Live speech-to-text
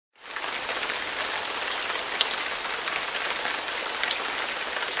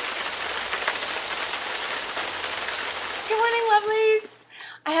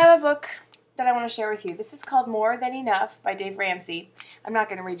that I want to share with you. This is called More Than Enough by Dave Ramsey. I'm not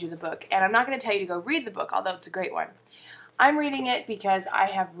going to read you the book, and I'm not going to tell you to go read the book, although it's a great one. I'm reading it because I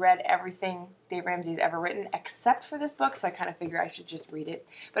have read everything Dave Ramsey's ever written except for this book, so I kind of figure I should just read it.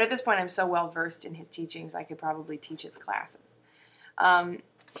 But at this point, I'm so well versed in his teachings, I could probably teach his classes.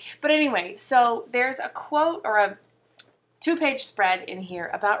 But anyway, so there's a quote or a two-page spread in here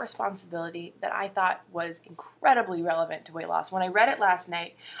about responsibility that I thought was incredibly relevant to weight loss. When I read it last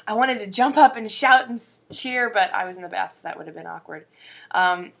night, I wanted to jump up and shout and cheer, but I was in the bath, so that would have been awkward.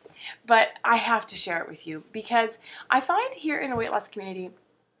 But I have to share it with you because I find here in the weight loss community,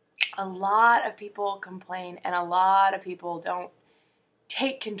 a lot of people complain and a lot of people don't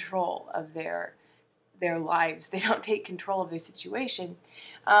take control of their lives. They don't take control of their situation.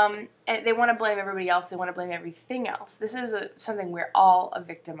 And they want to blame everybody else. They want to blame everything else. This is something we're all a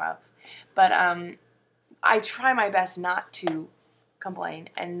victim of. But I try my best not to complain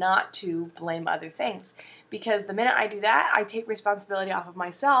and not to blame other things. Because the minute I do that, I take responsibility off of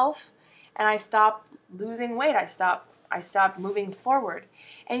myself and I stop losing weight. I stop moving forward.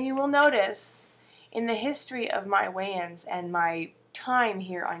 And you will notice in the history of my weigh-ins and my time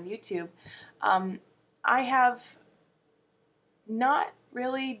here on YouTube, I have not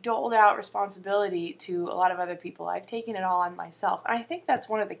really doled out responsibility to a lot of other people. I've taken it all on myself. And I think that's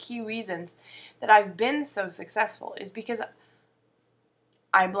one of the key reasons that I've been so successful is because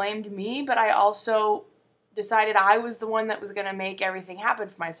I blamed me, but I also decided I was the one that was going to make everything happen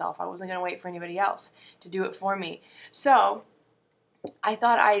for myself. I wasn't going to wait for anybody else to do it for me. So I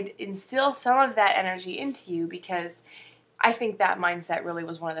thought I'd instill some of that energy into you because I think that mindset really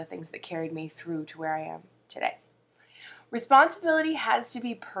was one of the things that carried me through to where I am today. Responsibility has to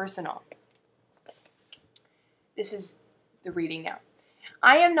be personal. This is the reading now.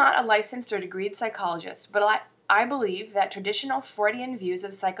 I am not a licensed or degreed psychologist, but I believe that traditional Freudian views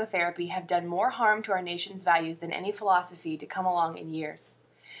of psychotherapy have done more harm to our nation's values than any philosophy to come along in years.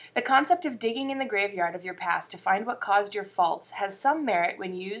 The concept of digging in the graveyard of your past to find what caused your faults has some merit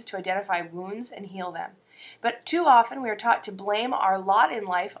when used to identify wounds and heal them. But too often we are taught to blame our lot in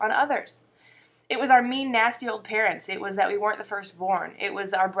life on others. It was our mean, nasty old parents. It was that we weren't the firstborn. It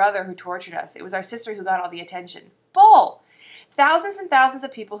was our brother who tortured us. It was our sister who got all the attention. Bull! Thousands and thousands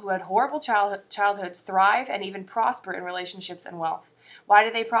of people who had horrible childhoods thrive and even prosper in relationships and wealth. Why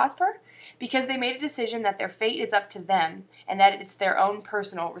do they prosper? Because they made a decision that their fate is up to them and that it's their own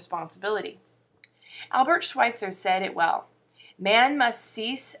personal responsibility. Albert Schweitzer said it well. Man must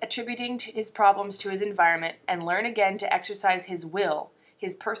cease attributing his problems to his environment and learn again to exercise his will,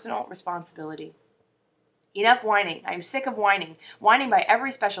 his personal responsibility. Enough whining. I am sick of whining. Whining by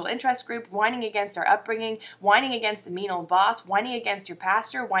every special interest group, whining against our upbringing, whining against the mean old boss, whining against your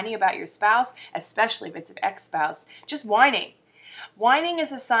pastor, whining about your spouse, especially if it's an ex-spouse. Just whining. Whining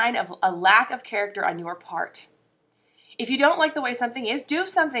is a sign of a lack of character on your part. If you don't like the way something is, do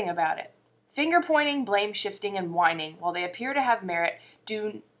something about it. Finger pointing, blame shifting, and whining, while they appear to have merit,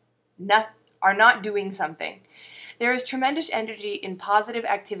 are not doing something. There is tremendous energy in positive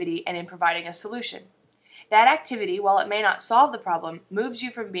activity and in providing a solution. That activity, while it may not solve the problem, moves you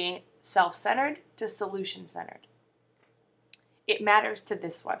from being self-centered to solution-centered. It matters to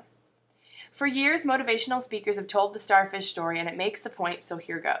this one. For years, motivational speakers have told the starfish story, and it makes the point, so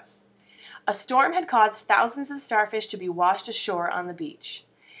here goes. A storm had caused thousands of starfish to be washed ashore on the beach.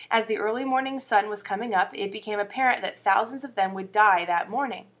 As the early morning sun was coming up, it became apparent that thousands of them would die that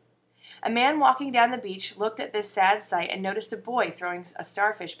morning. A man walking down the beach looked at this sad sight and noticed a boy throwing a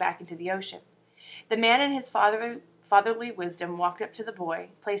starfish back into the ocean. The man in his fatherly wisdom walked up to the boy,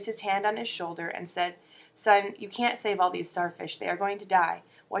 placed his hand on his shoulder, and said, "Son, you can't save all these starfish. They are going to die.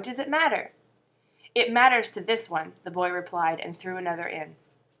 What does it matter?" "It matters to this one," the boy replied and threw another in.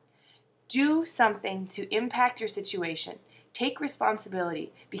 Do something to impact your situation. Take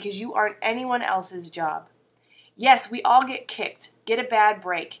responsibility because you aren't anyone else's job. Yes, we all get kicked, get a bad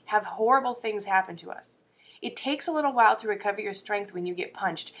break, have horrible things happen to us. It takes a little while to recover your strength when you get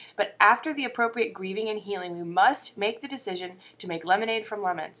punched, but after the appropriate grieving and healing, we must make the decision to make lemonade from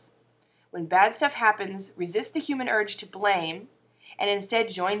lemons. When bad stuff happens, resist the human urge to blame and instead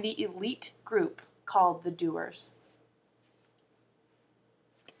join the elite group called the doers.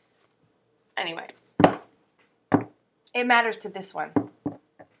 Anyway, it matters to this one.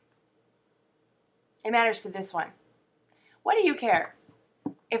 It matters to this one. What do you care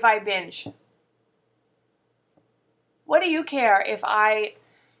if I binge? What do you care if I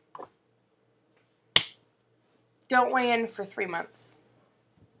don't weigh in for 3 months?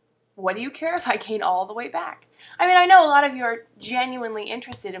 What do you care if I gain all the way back? I mean, I know a lot of you are genuinely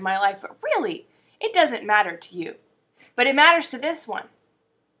interested in my life, but really, it doesn't matter to you. But it matters to this one.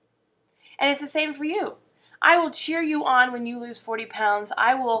 And it's the same for you. I will cheer you on when you lose 40 pounds.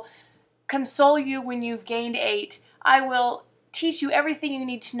 I will console you when you've gained 8. I will teach you everything you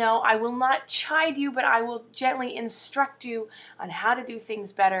need to know. I will not chide you, but I will gently instruct you on how to do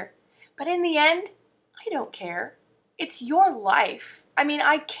things better. But in the end, I don't care. It's your life. I mean,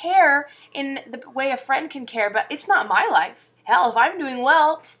 I care in the way a friend can care, but it's not my life. Hell, if I'm doing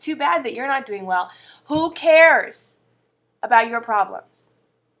well, it's too bad that you're not doing well. Who cares about your problems?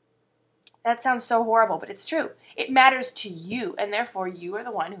 That sounds so horrible, but it's true. It matters to you, and therefore you are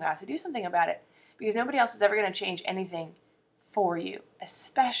the one who has to do something about it, because nobody else is ever going to change anything for you,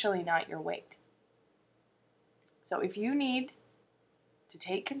 especially not your weight. So if you need to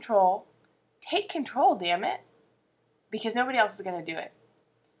take control, damn it, because nobody else is going to do it.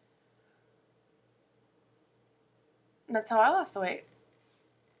 And that's how I lost the weight.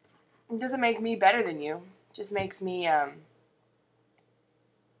 It doesn't make me better than you. It just makes me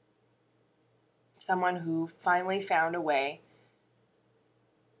someone who finally found a way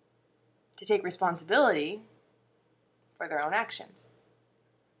to take responsibility for their own actions,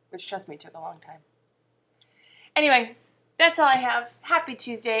 which, trust me, took a long time. Anyway, that's all I have. Happy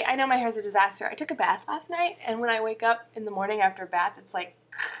Tuesday. I know my hair's a disaster. I took a bath last night, and when I wake up in the morning after a bath, it's like,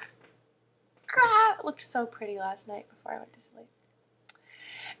 it looked so pretty last night before I went to sleep.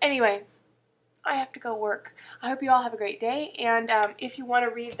 Anyway, I have to go work. I hope you all have a great day, and if you want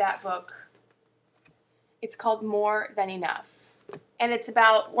to read that book, it's called More Than Enough. And it's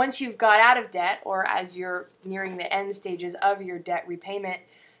about once you've got out of debt, or as you're nearing the end stages of your debt repayment,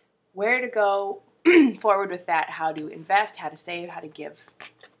 where to go forward with that, how to invest, how to save, how to give.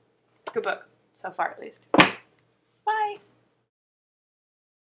 Good book, so far at least.